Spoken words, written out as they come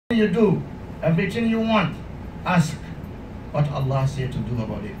you do, everything you want, ask what Allah said to do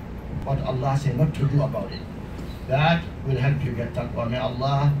about it, what Allah said not to do about it. That will help you get taqwa. May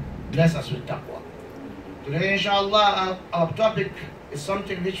Allah bless us with taqwa. Today, inshallah, our topic is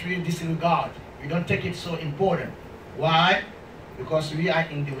something which we disregard. We don't take it so important. Why? Because we are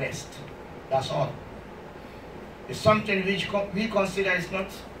in the West. That's all. It's something which we consider is not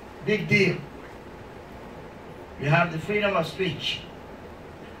big deal. We have the freedom of speech.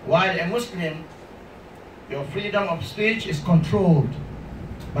 While a Muslim, your freedom of speech is controlled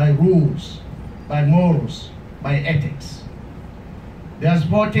by rules, by morals, by ethics. There's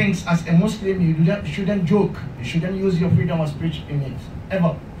four things as a Muslim you shouldn't joke. You shouldn't use your freedom of speech in it.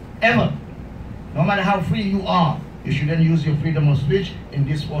 Ever. Ever. No matter how free you are, you shouldn't use your freedom of speech in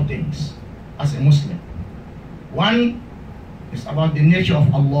these four things as a Muslim. One is about the nature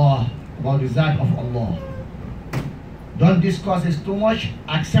of Allah, about the Zat of Allah. Don't discuss this too much.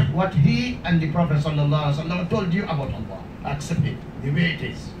 Accept what He and the Prophet ﷺ told you about Allah. Accept it the way it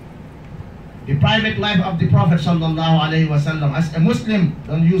is. The private life of the Prophet ﷺ, as a Muslim,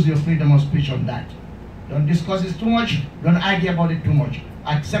 don't use your freedom of speech on that. Don't discuss it too much. Don't argue about it too much.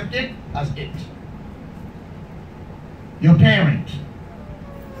 Accept it as it. Your parent,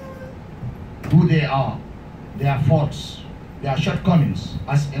 who they are, their faults, their shortcomings.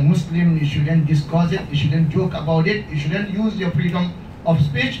 As a Muslim, you shouldn't discuss it, you shouldn't joke about it, you shouldn't use your freedom of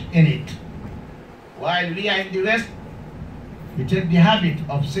speech in it. While we are in the West, we take the habit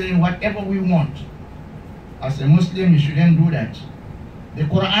of saying whatever we want. As a Muslim, you shouldn't do that. The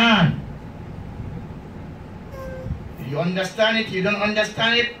Quran, you understand it, you don't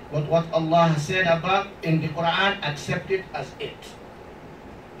understand it, but what Allah has said about in the Quran, accept it as it.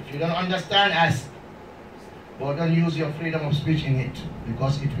 If you don't understand, ask. But don't use your freedom of speech in it,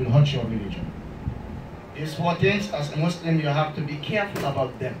 because it will hurt your religion. These four things, as a Muslim, you have to be careful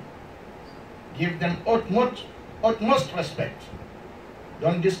about them. Give them utmost respect.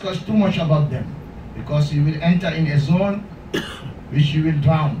 Don't discuss too much about them, because you will enter in a zone which you will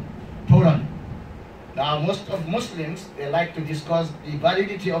drown totally. Now, most of Muslims, they like to discuss the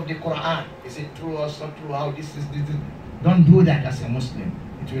validity of the Quran. Is it true or not true? How this is. Don't do that as a Muslim.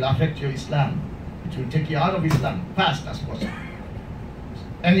 It will affect your Islam. It will take you out of Islam fast as possible.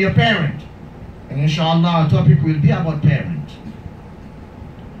 And your parent. And inshallah, our topic will be about parent.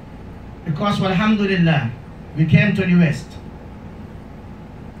 Because, alhamdulillah, we came to the West.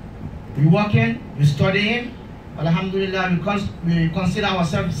 We work in, we study in. Alhamdulillah, we consider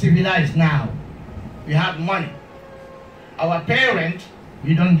ourselves civilized now. We have money. Our parent,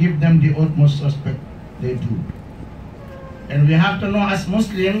 we don't give them the utmost respect. They do. And we have to know as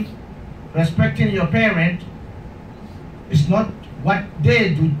Muslims, respecting your parent is not what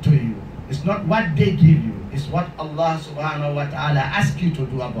they do to you. It's not what they give you. It's what Allah subhanahu wa ta'ala asks you to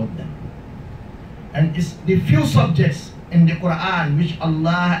do about them. And it's the few subjects in the Quran which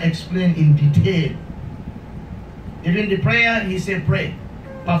Allah explained in detail. Even the prayer, He said pray,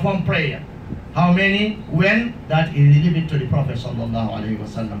 perform prayer. How many, when, that He leave it to the Prophet sallallahu alaihi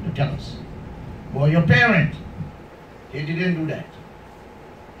wasallam to tell us. But your parent, he didn't do that.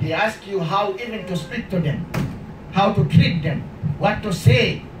 He asked you how even to speak to them, how to treat them, what to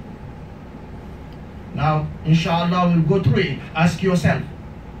say. Now, inshallah, we'll go through it. Ask yourself,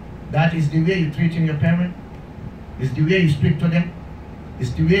 that is the way you treat your parent? Is the way you speak to them?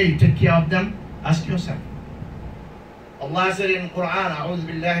 Is the way you take care of them? Ask yourself. Allah said in Quran, أعوذ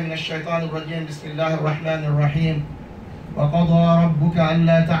بالله من الشيطان الرجيم بسم الله الرحمن الرحيم وقضى ربك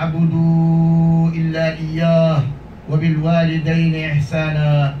ألا تعبدوا إلا إياه وبالوالدين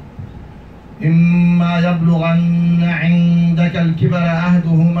إحسانا إما يبلغن عندك الكبر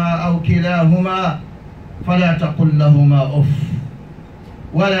أحدهما أو كلاهما فلا تقل لهما أف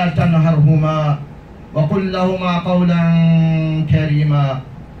ولا تنهرهما وقل لهما قولا كريما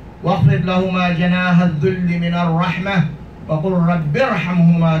واخفض لهما جناح الذل من الرحمة وقل رب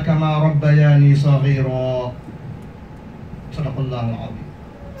ارحمهما كما ربياني صغيرا. صدق الله العظيم.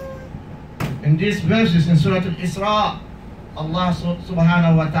 In these verses in Surah Al-Isra, Allah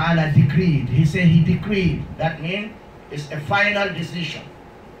subhanahu wa ta'ala decreed. He said He decreed. That means it's a final decision.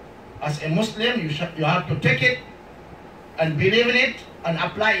 As a Muslim, you have to take it and believe in it and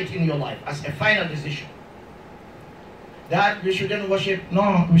apply it in your life as a final decision. That we shouldn't worship,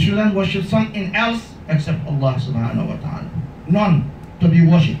 we shouldn't worship something else except Allah subhanahu wa ta'ala. None to be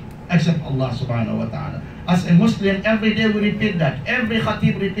worshipped except Allah subhanahu wa ta'ala. As a Muslim, every day we repeat that. Every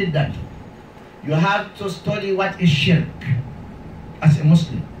khatib repeat that. You have to study what is shirk as a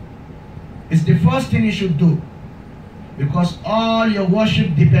Muslim. It's the first thing you should do, because all your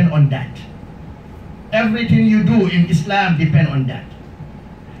worship depend on that. Everything you do in Islam depend on that.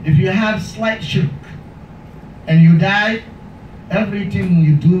 If you have slight shirk and you die, everything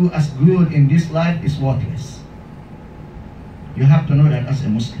you do as good in this life is worthless. You have to know that as a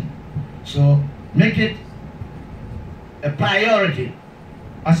Muslim. So make it a priority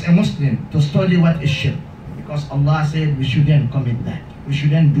as a Muslim to study what is shirk, because Allah said we shouldn't commit that. We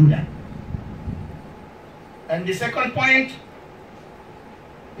shouldn't do that. And the second point,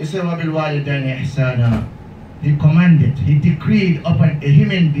 he said, وَبِالْوَالِدَيْنِ إِحْسَانًا. He commanded, he decreed upon a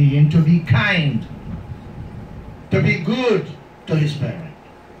human being to be kind, to be good to his parent.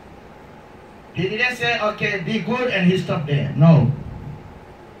 He didn't say, okay, be good, and he stopped there. No.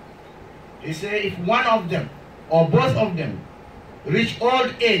 He said, if one of them or both of them reach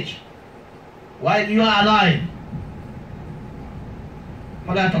old age while you are alive,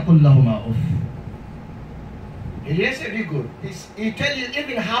 فَلَا تَقُلْ لَهُمَا أُفٍّ. He didn't say be good. He tell you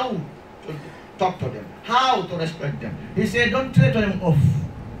even how to talk to them, how to respect them. He said don't say to them off.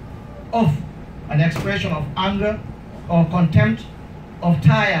 Off, an expression of anger or contempt, of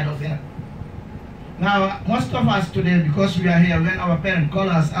tired of them. Now, most of us today, because we are here, when our parents call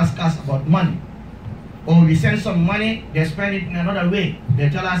us, ask us about money, or we send some money, they spend it in another way. They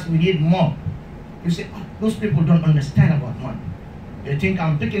tell us we need more. You say, oh, those people don't understand about money. They think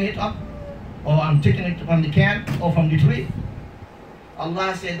I'm picking it up, or I'm taking it from the can, or from the tree.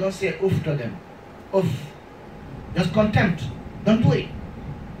 Allah said, don't say oof to them. Oof. Just contempt. Don't do it.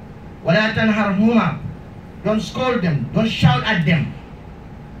 وَلَا تَنْهَرْهُمَا. Don't scold them. Don't shout at them.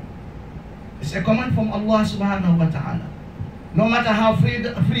 It's a command from Allah subhanahu wa ta'ala. No matter how free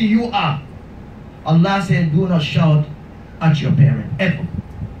you are, Allah said, do not shout at your parent, ever.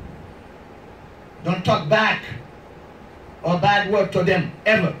 Don't talk back or bad word to them,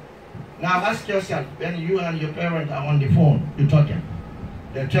 ever. Now ask yourself, when you and your parent are on the phone, you're talking,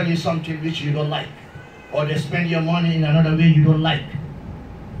 they tell you something which you don't like, or they spend your money in another way you don't like.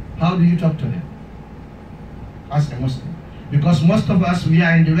 How do you talk to them? As a Muslim. Because most of us, we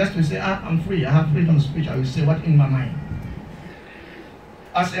are in the West, we say, I'm free, I have freedom of speech, I will say what's in my mind.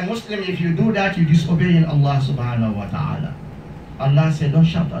 As a Muslim, if you do that, you disobey in Allah subhanahu wa ta'ala. Allah said, don't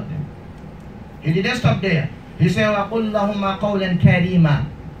shout at them. He didn't stop there. He said, وَقُلْ لَهُمَا قَوْلًا كَرِيمًا.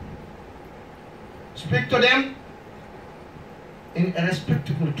 Speak to them in a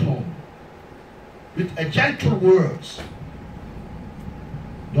respectful tone, with a gentle words.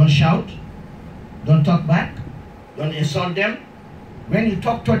 Don't shout, don't talk back, don't insult them. When you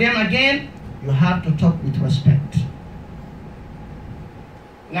talk to them again, you have to talk with respect.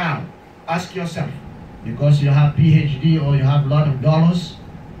 Now, ask yourself, because you have PhD or you have a lot of dollars,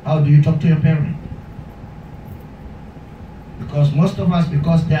 how do you talk to your parent? Because most of us,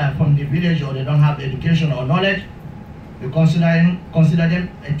 because they are from the village or they don't have education or knowledge, we consider them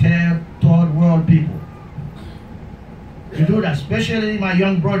a third world people. We do that, especially my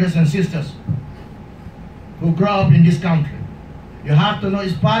young brothers and sisters who grow up in this country. You have to know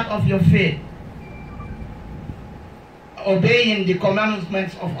it's part of your faith. Obeying the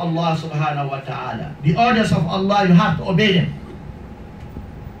commandments of Allah subhanahu wa ta'ala. The orders of Allah, you have to obey them.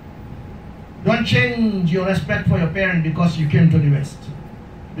 Don't change your respect for your parent because you came to the West,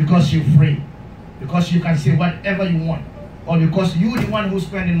 because you're free, because you can say whatever you want, or because you're the one who's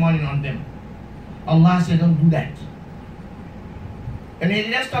spending money on them. Allah said, don't do that. And he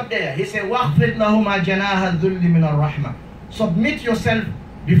didn't stop there. He said, وَاخْفِضْ لَهُمَا جَنَاحَ الذُّلِّ مِنَ الرَّحْمَةِ. Submit yourself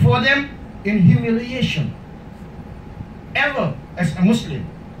before them in humiliation. Ever, as a Muslim,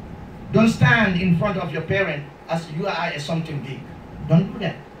 don't stand in front of your parent as you are something big. Don't do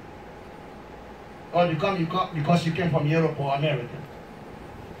that. Or because you came from Europe or America.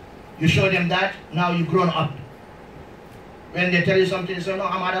 You show them that, now you've grown up. When they tell you something, you say, no,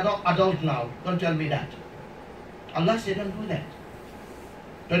 I'm an adult now. Don't tell me that. Allah said, don't do that.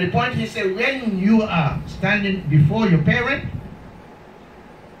 To the point he said, when you are standing before your parent,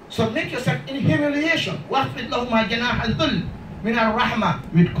 submit yourself in humiliation. وَاخْفِضْ لَهُمَا جَنَاحَ الذُّلِّ مِنَ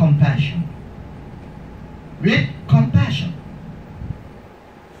الرَّحْمَةِ. With compassion. With compassion.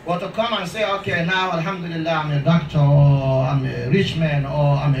 But to come and say, okay, now, alhamdulillah, I'm a doctor, or I'm a rich man,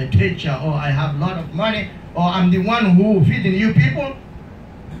 or I'm a teacher, or I have a lot of money, or I'm the one who feeding you people,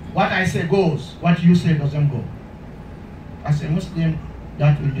 what I say goes, what you say doesn't go. As a Muslim,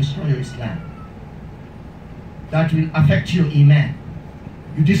 that will destroy your Islam. That will affect your Iman.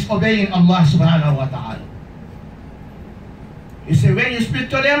 You disobeying Allah subhanahu wa ta'ala. He said, when you speak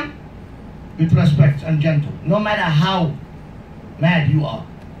to them, with respect and gentle, no matter how mad you are.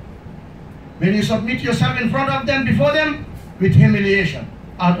 When you submit yourself in front of them, before them, with humiliation,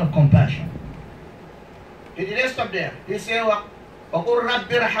 out of compassion. He didn't stop there. He said, وَقُلْ رَبِّ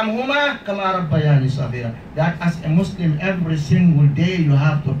ارْحَمْهُمَا كَمَا رَبَّيَانِي صَغِيرًا. That as a Muslim, every single day you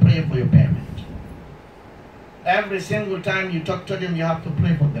have to pray for your parent. Every single time you talk to them, you have to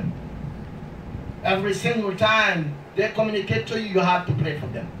pray for them. Every single time they communicate to you, you have to pray for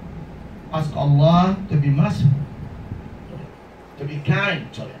them. Ask Allah to be merciful to them, to be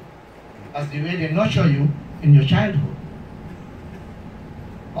kind to them, as the way they nurture you in your childhood.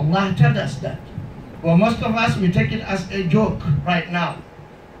 Allah tells us that. Well, most of us, we take it as a joke right now.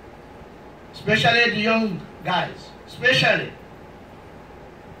 Especially the young guys. Especially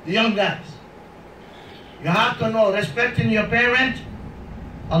the young guys. You have to know, respecting your parent,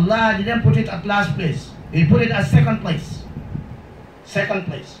 Allah didn't put it at last place. He put it at second place. Second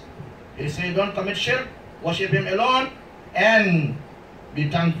place. He said, don't commit shirk, worship Him alone, and be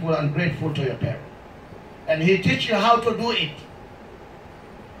thankful and grateful to your parent. And He teach you how to do it.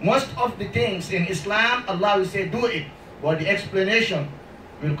 Most of the things in Islam, Allah will say, do it. But the explanation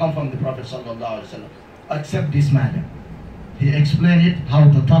will come from the Prophet ﷺ. Except this matter. He explained it,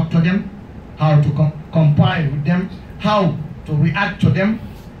 how to talk to them, how to comply with them, how to react to them.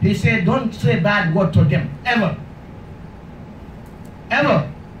 He said, don't say bad word to them, ever.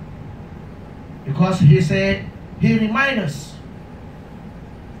 Ever. Because He said, He reminds us.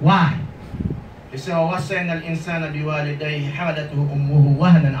 Why? He said, وَوَصَّيْنَا الْإِنسَانَ بِوَالِدَيْهِ حَمَلَتْهُ أُمُّهُ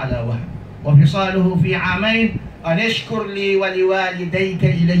وَهْنًا عَلَى وَهْنٍ وَفِصَالُهُ فِي عَامَيْنِ أَنِ اشْكُرْ لِي وَلِوَالِدَيْكَ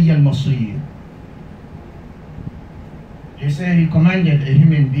إِلَيَّ الْمَصِيرُ. He said He commanded a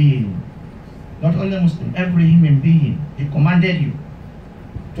human being, not only a Muslim, every human being, He commanded you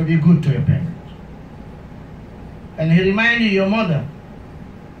to be good to your parents. And He reminded your mother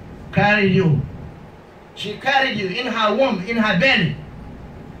carried you. She carried you in her womb, in her belly.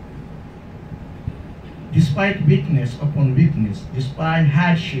 Despite weakness upon weakness, despite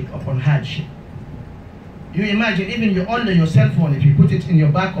hardship upon hardship. You imagine, even your cell phone, if you put it in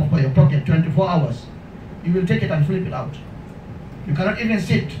your back of your pocket 24 hours, you will take it and flip it out. You cannot even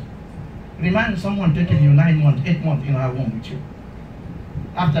sit. Remind someone taking you 9 months, 8 months in her womb with you.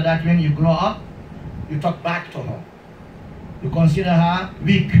 After that, when you grow up, you talk back to her. You consider her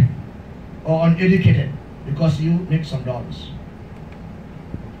weak or uneducated because you make some dollars.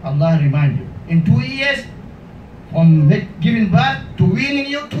 Allah remind you. In 2 years, from giving birth to weaning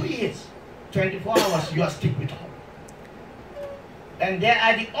you, 2 years, 24 hours, you are stuck with her. And they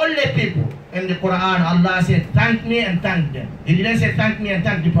are the only people in the Quran, Allah said, thank me and thank them. He didn't say thank me and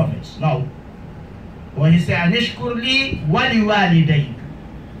thank the prophets. No. When He said, Anishkur li wali walidayk.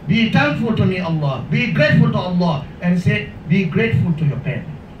 Be thankful to me, Allah. Be grateful to Allah. And say, be grateful to your parent.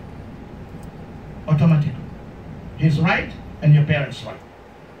 Automatically. He's right and your parent's right.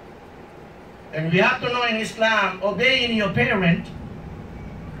 And we have to know in Islam, obeying your parent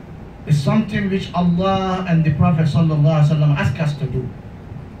is something which Allah and the Prophet ﷺ ask us to do.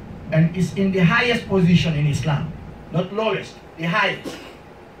 And it's in the highest position in Islam. Not lowest, the highest.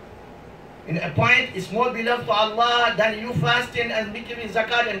 In a point, it's more beloved to Allah than you fasting and giving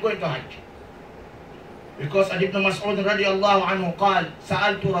zakat and going to Hajj. Because Ibn Mas'ud radiallahu anhu قال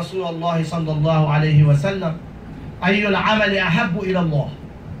سألت رسول الله صلى الله عليه وسلم أي العمل أحب إلى الله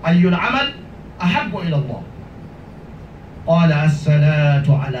أي العمل أحب إلى الله قال الصلاة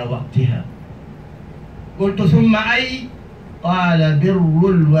على وقتها قلت ثم أي قال بر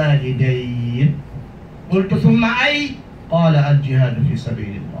الوالدين قلت ثم أي قال الجهاد في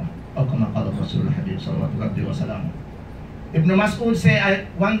سبيل الله أو كما قال الرسول الحبيب صلى الله عليه وسلم. Ibn Mas'ud said,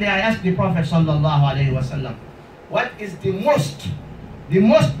 one day I asked the Prophet sallallahu alaihi wasallam, what is the most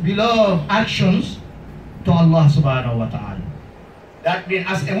beloved actions to Allah subhanahu wa ta'ala? That means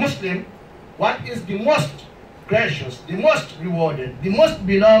as a Muslim, what is the most gracious, the most rewarded, the most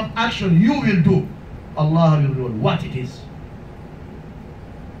beloved action you will do? Allah will reward what it is.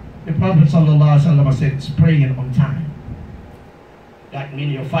 The Prophet sallallahu alaihi wasallam said, it's praying on time. That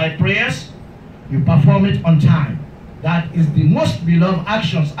means your 5 prayers, you perform it on time. That is the most beloved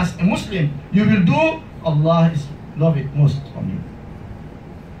actions as a Muslim you will do. Allah is love it most from you.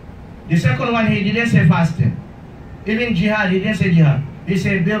 The second one, He didn't say fasting. Even jihad, He didn't say jihad. He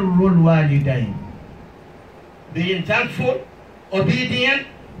said birrul walidain. Being thankful, obedient,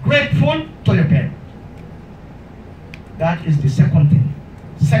 grateful to your parents. That is the second thing.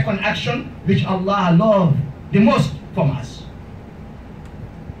 Second action which Allah loves the most from us.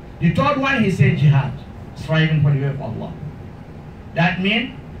 The third one, He said jihad. Striving for the way of Allah. That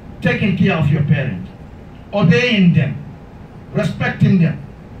means taking care of your parents, obeying them, respecting them,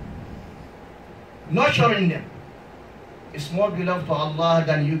 nurturing them. It's more beloved to Allah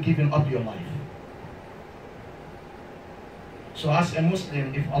than you giving up your life. So as a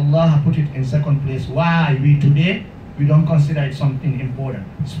Muslim, if Allah put it in second place, why we today we don't consider it something important.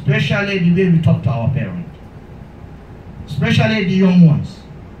 Especially the way we talk to our parents. Especially the young ones.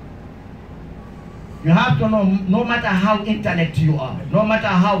 You have to know, no matter how intellect you are, no matter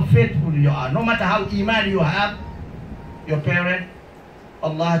how faithful you are, no matter how iman you have, your parent,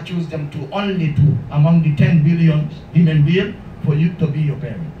 Allah choose them to only two among the 10 billion human beings for you to be your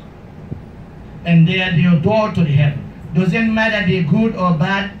parent. And they are your door to the heaven. Doesn't matter they're good or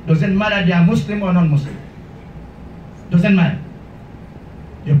bad, doesn't matter they are Muslim or non-Muslim. Doesn't matter.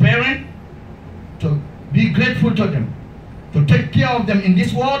 Your parent, to be grateful to them, to take care of them in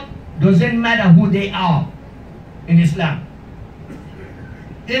this world, doesn't matter who they are in Islam.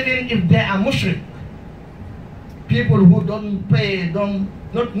 Even if they are mushrik, people who don't pray,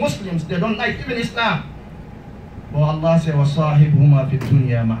 not Muslims, they don't like even Islam. But Allah says, وَصَاحِبْهُمَا فِي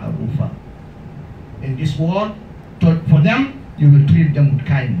الدُّنْيَا مَعْرُوفًا. In this world, for them, you will treat them with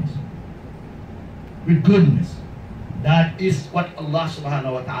kindness, with goodness. That is what Allah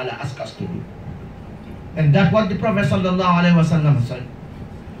subhanahu wa ta'ala asks us to do. And that's what the Prophet sallallahu alayhi wa sallam said.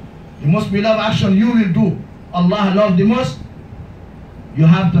 The most beloved action you will do, Allah loves the most. You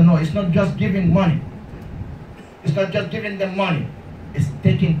have to know, it's not just giving money. It's not just giving them money. It's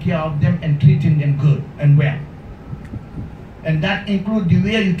taking care of them and treating them good and well. And that includes the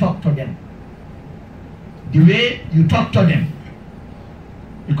way you talk to them. The way you talk to them.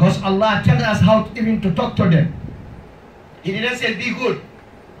 Because Allah tells us how even to talk to them. He didn't say be good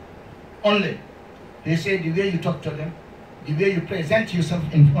only. He said the way you talk to them, the way you present yourself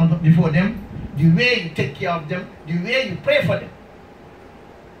before them, the way you take care of them, the way you pray for them.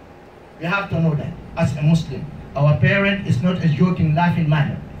 You have to know that as a Muslim. Our parent is not a joking, laughing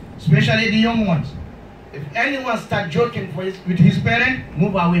matter, especially the young ones. If anyone starts joking with his parent,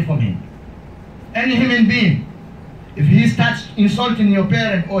 move away from him. Any human being, if he starts insulting your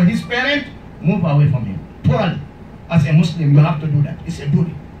parent or his parent, move away from him. Totally. As a Muslim, you have to do that. It's a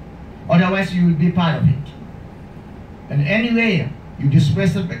duty. Otherwise, you will be part of it. And anyway, you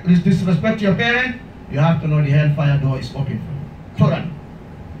disrespect your parent, you have to know the hellfire door is open for you. Totally.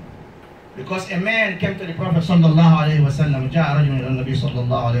 Because a man came to the Prophet sallallahu alayhi wa sallam, جاء رجل إلى النبي صلى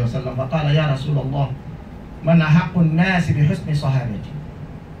الله عليه وسلم فقال يا رسول الله من أحق الناس بحسن صحابتي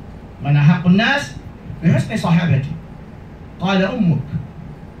من أحق الناس بحسن صحابتي قال أمك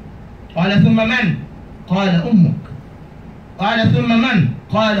قال ثم من قال أمك قال ثم من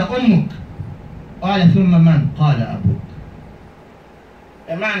قال أمك قال ثم من قال أبوك.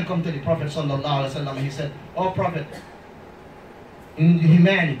 A man come to the Prophet sallallahu alayhi wa sallam and he said, "O Prophet, in the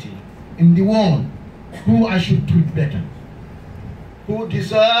humanity, in the world, who I should treat better, who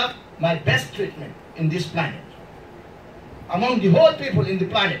deserve my best treatment in this planet, among the whole people in the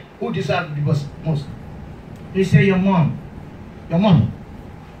planet, who deserve the most?" He said, your mom, your mom.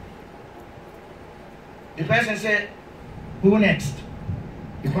 The person said, who next?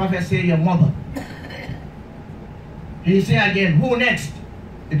 The Prophet said, your mother. He said again, who next?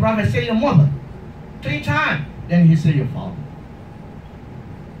 The Prophet said, your mother. 3 times. Then he said, your father.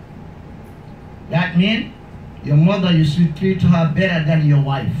 That means your mother, you should treat her better than your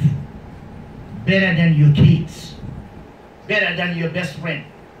wife, better than your kids, better than your best friend,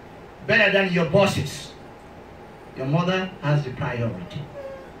 better than your bosses. Your mother has the priority.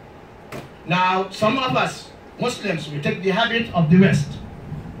 Now, some of us, Muslims, we take the habit of the West.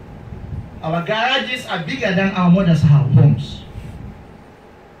 Our garages are bigger than our mothers' homes.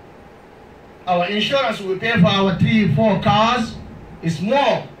 Our insurance we pay for our 3-4 cars is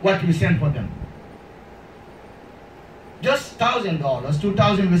more what we send for them. Just $1,000,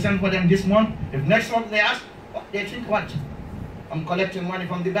 $2,000 we send for them this month. If next month they ask, they think what? I'm collecting money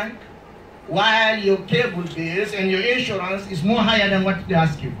from the bank. While your cable bills and your insurance is more higher than what they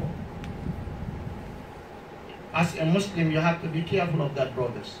ask you for. As a Muslim, you have to be careful of that,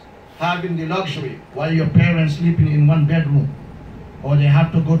 brothers. Having the luxury while your parents sleeping in one bedroom, or they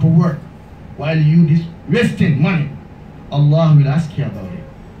have to go to work, while you wasting money, Allah will ask you about it.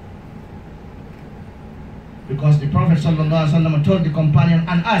 Because the Prophet ﷺ told the companion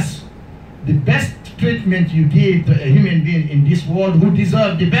and us, the best treatment you give to a human being in this world who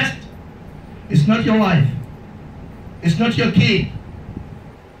deserves the best, it's not your wife, it's not your kid,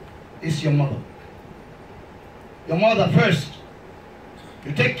 it's your mother. Your mother first.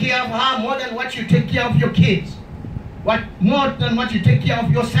 You take care of her more than what you take care of your kids. More than what you take care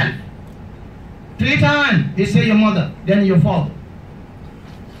of yourself. 3 times, he said your mother, then your father.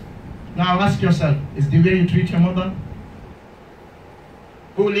 Now ask yourself, is the way you treat your mother?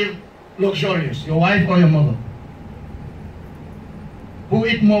 Who live luxurious, your wife or your mother? Who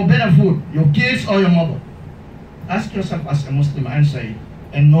eat more better food, your kids or your mother? Ask yourself as a Muslim, answer it.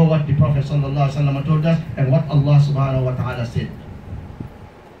 and know what the Prophet ﷺ told us and what Allah subhanahu wa ta'ala said.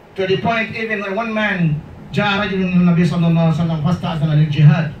 To the point, even when one man جاء رجل من النبي صلى الله عليه وسلم فاستأذن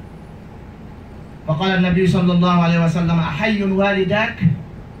للجهاد فقال النبي صلى الله عليه وسلم أحي والداك؟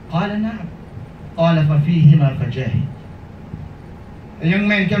 قال نعم. قال ففيهما فجاهد. A young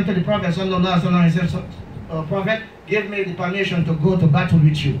man came to the Prophet sallallahu alaihi wasallam and said, Prophet, give me the permission to go to battle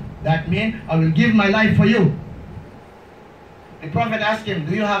with you. That means I will give my life for you. The Prophet asked him,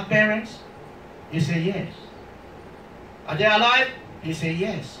 do you have parents? He said, yes. Are they alive? He said,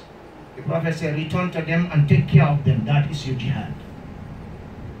 yes. The Prophet said, return to them and take care of them. That is your jihad.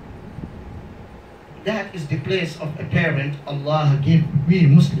 That is the place of a parent Allah gave we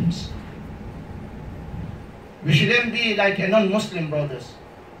Muslims. We shouldn't be like a non-Muslim brothers.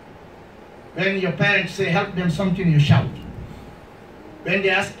 When your parents say help them something, you shout. When they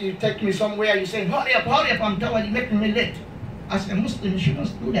ask you take me somewhere, you say hurry up, I'm tired, you're making me late. As a Muslim, you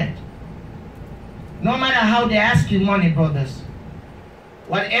shouldn't do that. No matter how they ask you money, brothers,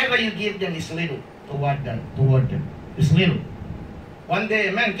 whatever you give them is little toward them. It's little. One day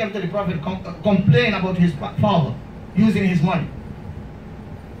a man came to the Prophet complain about his father using his money.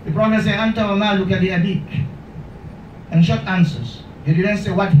 The Prophet said, Anta wa maluka li abik. And short answers. He didn't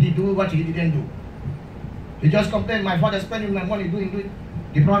say what he do, what he didn't do. He just complained, my father spending my money doing.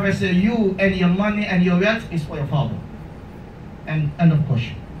 The Prophet said, you and your money and your wealth is for your father. And end of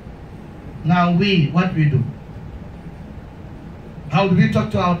question. Now what we do? How do we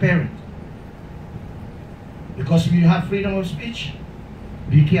talk to our parents? Because we have freedom of speech,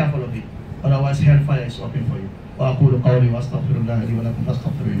 be careful of it. Otherwise hellfire is open for you. وأقول قولي وأستغفر الله لي ولكم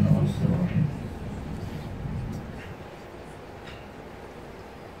فاستغفروه إنه هو الغفور الرحيم.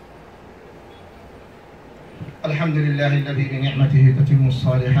 الحمد لله الذي بنعمته تتم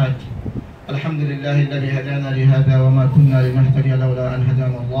الصالحات. الحمد لله الذي هدانا لهذا وما كنا لنهتدي لولا أن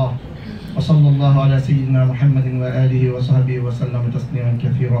هدانا الله. وصلى الله على سيدنا محمد وآله وصحبه وسلم تسليما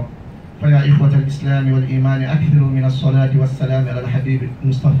كثيرا. فيا إخوة الإسلام والإيمان أكثروا من الصلاة والسلام على الحبيب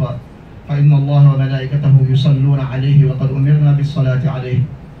المصطفى فإن الله وملائكته يصلون عليه وقد أمرنا بالصلاة عليه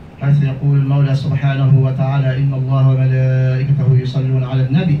حيث يقول المولى سبحانه وتعالى إن الله وملائكته يصلون على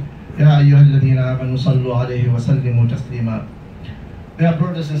النبي يا أيها الذين آمنوا صلوا عليه وسلموا تسليما. Dear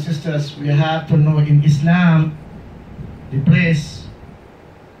brothers and sisters, we have to know in Islam the place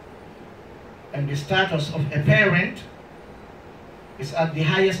and the status of a parent is at the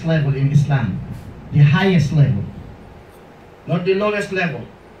highest level in Islam. The highest level. Not the lowest level.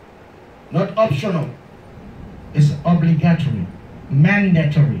 Not optional. It's obligatory,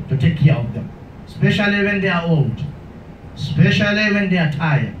 mandatory to take care of them. Especially when they are old. Especially when they are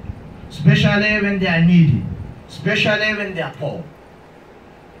tired. Especially when they are needy. Especially when they are poor.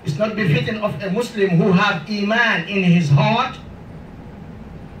 It's not befitting of a Muslim who have Iman in his heart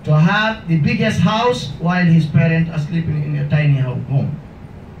to have the biggest house while his parents are sleeping in a tiny home.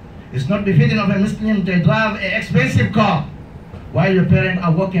 It's not befitting of a Muslim to drive an expensive car while your parents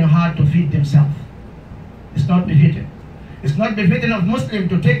are working hard to feed themselves. It's not befitting. It's not befitting of Muslim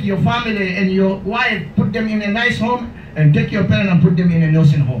to take your family and your wife, put them in a nice home, and take your parents and put them in a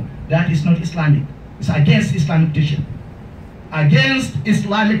nursing home. That is not Islamic. It's against Islamic teaching. Against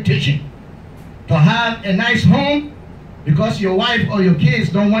Islamic teaching. To have a nice home, because your wife or your kids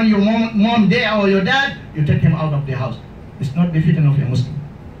don't want your mom there or your dad, you take them out of the house. It's not befitting of a Muslim.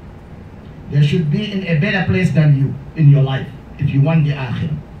 They should be in a better place than you in your life if you want the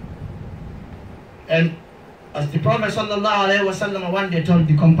akhirah. And as the Prophet ﷺ one day told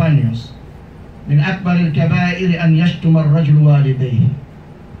the companions, من أكبر الكبائر أن يشتم الرجل والديه.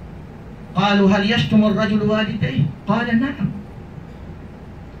 قالوا هل يشتم الرجل والديه؟ قال نعم.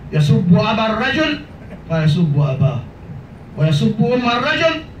 يسب أبا الرجل فيسب أباه. ويسب أم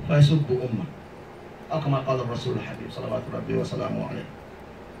الرجل فيسب أمه. أو كما قال الرسول الحبيب صلوات ربي وسلامه عليه.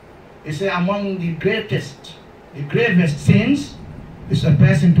 He said among the gravest sins is a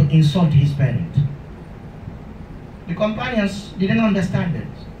person to insult his parent. The companions didn't understand it.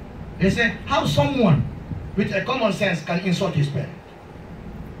 They said, how someone with a common sense can insult his parent?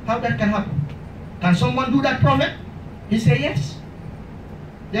 How that can happen? Can someone do that, Prophet? He said, yes.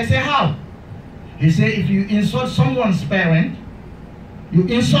 They say, how? He said, if you insult someone's parent, you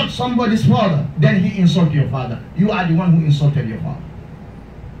insult somebody's father, then he insulted your father. You are the one who insulted your father.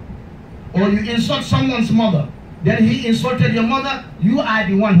 Or you insult someone's mother, then he insulted your mother, you are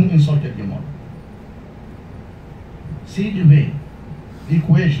the one who insulted your mother. See the way, the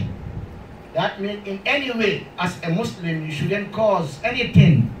equation. That means in any way, as a Muslim, you shouldn't cause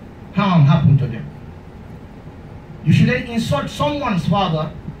anything harm happen to them. You shouldn't insult someone's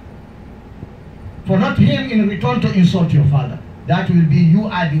father for not him in return to insult your father. that will be you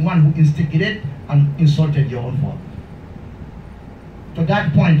are the one who instigated and insulted your own father. To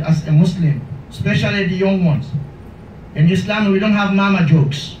that point, as a Muslim, especially the young ones, in Islam we don't have mama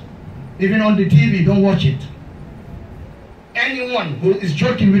jokes. Even on the TV, don't watch it. Anyone who is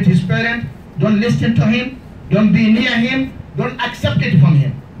joking with his parent, don't listen to him, don't be near him, don't accept it from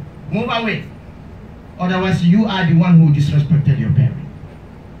him. Move away. Otherwise, you are the one who disrespected your parent.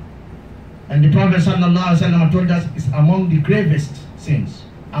 And the Prophet ﷺ told us it's among the gravest sins.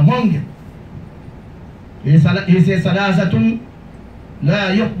 Among them. He says, ثلاثة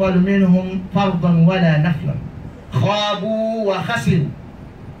لا يقبل منهم فرضا ولا نفلا خابوا وخسروا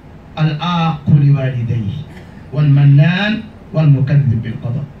العاق لوالديه والمنان والمكذب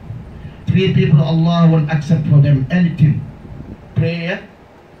بالقضاء. 3 people Allah won't accept for them anything. Prayer,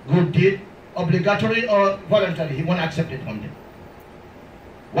 good deed, obligatory or voluntary, He won't accept it from them.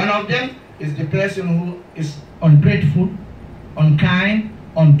 One of them is the person who is ungrateful, unkind,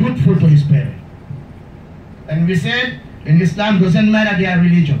 undutiful to his parent. And we said in Islam, doesn't matter their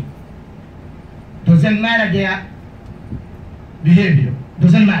religion, doesn't matter their behavior,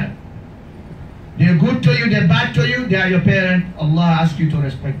 doesn't matter. They're good to you, they're bad to you, they are your parent. Allah asks you to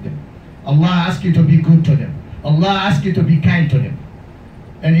respect them. Allah asks you to be good to them. Allah asks you to be kind to them.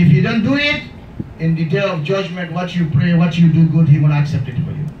 And if you don't do it, in the day of judgment, what you pray, what you do good, He won't accept it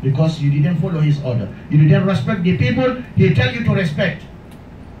for you. Because you didn't follow His order. You didn't respect the people He tell you to respect.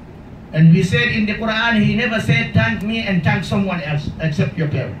 And we said in the Quran, He never said thank me and thank someone else except your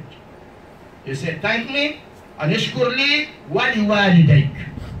parent. He said thank me and ishkur li wa liwalidayk.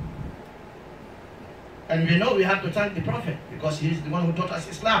 And we know we have to thank the Prophet because he is the one who taught us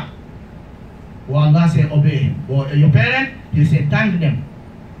Islam. Well, Allah said obey him. Or your parent, He said thank them,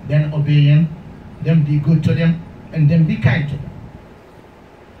 then obey him, then be good to them, and then be kind to them.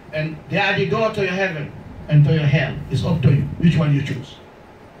 And they are the door to your heaven and to your hell. It's up to you which one you choose.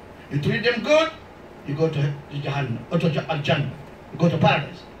 You treat them good, you go to Jahannam, or to Al-Jannah, you go to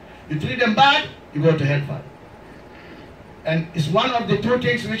paradise. You treat them bad, you go to hellfire. And it's one of the 2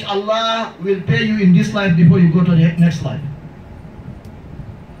 things which Allah will pay you in this life before you go to the next life.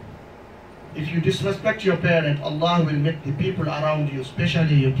 If you disrespect your parent, Allah will make the people around you,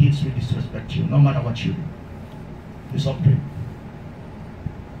 especially your kids, will disrespect you, no matter what you do. It's up to you.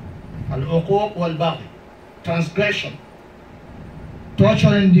 Al-uquq wal-baghi, transgression,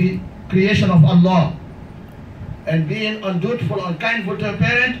 torturing the creation of Allah, and being undutiful, unkindful to a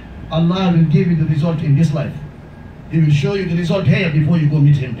parent, Allah will give you the result in this life. He will show you the result here before you go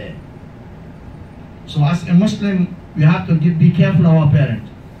meet Him there. So as a Muslim, we have to be careful of our parents,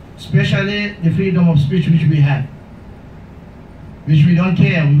 especially the freedom of speech which we have, which we don't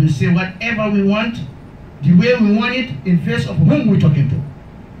care. We will say whatever we want, the way we want it, in face of whom we're talking to.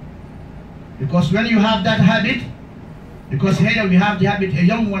 Because when you have that habit, because here we have the habit, a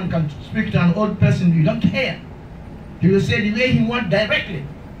young one can speak to an old person, you don't care. He will say the way he wants directly.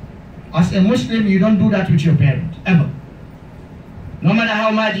 As a Muslim, you don't do that with your parent, ever. No matter how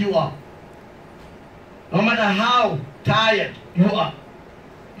mad you are, no matter how tired you are,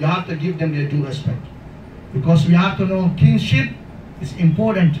 you have to give them their due respect. Because we have to know kinship is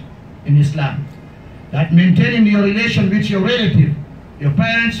important in Islam. That maintaining your relation with your relative, your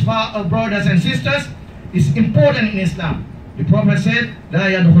parents, brothers and sisters, is important in Islam. The Prophet said, لا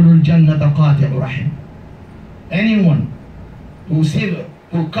يدخل الجنة قاطع رحم. Anyone who's evil,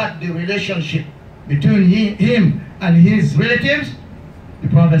 who cut the relationship between him and his relatives, the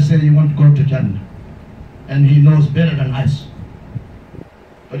Prophet said he won't go to Jannah. And he knows better than us.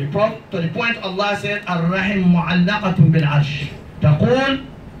 To the point Allah said, الرحم معلقة بالعرش تقول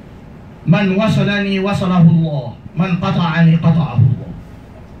من وصلني وصله الله من قطعني قطعه الله.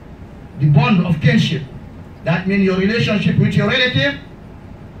 The bond of kinship, that means your relationship with your relative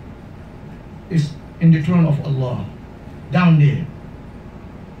is in the throne of Allah, down there.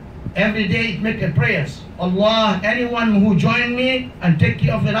 Every day it makes prayers. Allah, anyone who join me and take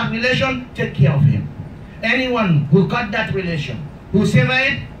care of that relation, take care of him. Anyone who cut that relation, who sever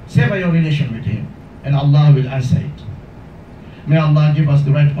it, sever your relation with him. And Allah will answer it. May Allah give us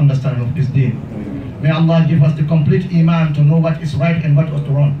the right understanding of this deen. May Allah give us the complete iman to know what is right and what is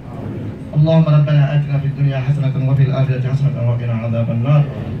wrong. اللهم ربنا آتنا في الدنيا حسنة وفي الآخرة حسنة وقنا عذاب النار.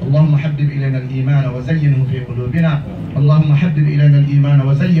 اللهم حبب إلينا الإيمان وزينه في قلوبنا. اللهم حبب إلينا الإيمان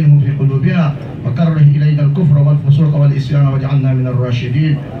وزينه في قلوبنا وكره إلينا الكفر والفسوق والعصيان واجعلنا من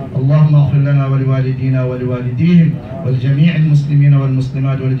الراشدين. اللهم اغفر لنا ولوالدينا ولوالديهم ولجميع المسلمين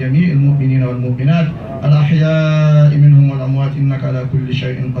والمسلمات ولجميع المؤمنين والمؤمنات الأحياء منهم والأموات إنك على كل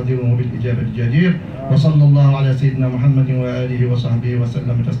شيء قدير وبالإجابة جدير. وصلى الله على سيدنا محمد وآله وصحبه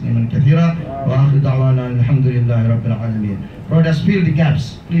وسلم تسليما كثيرا. وآخر دعوانا الحمد لله رب العالمين. Brothers, fill the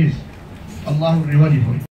gaps, please. Allah will reward you for it.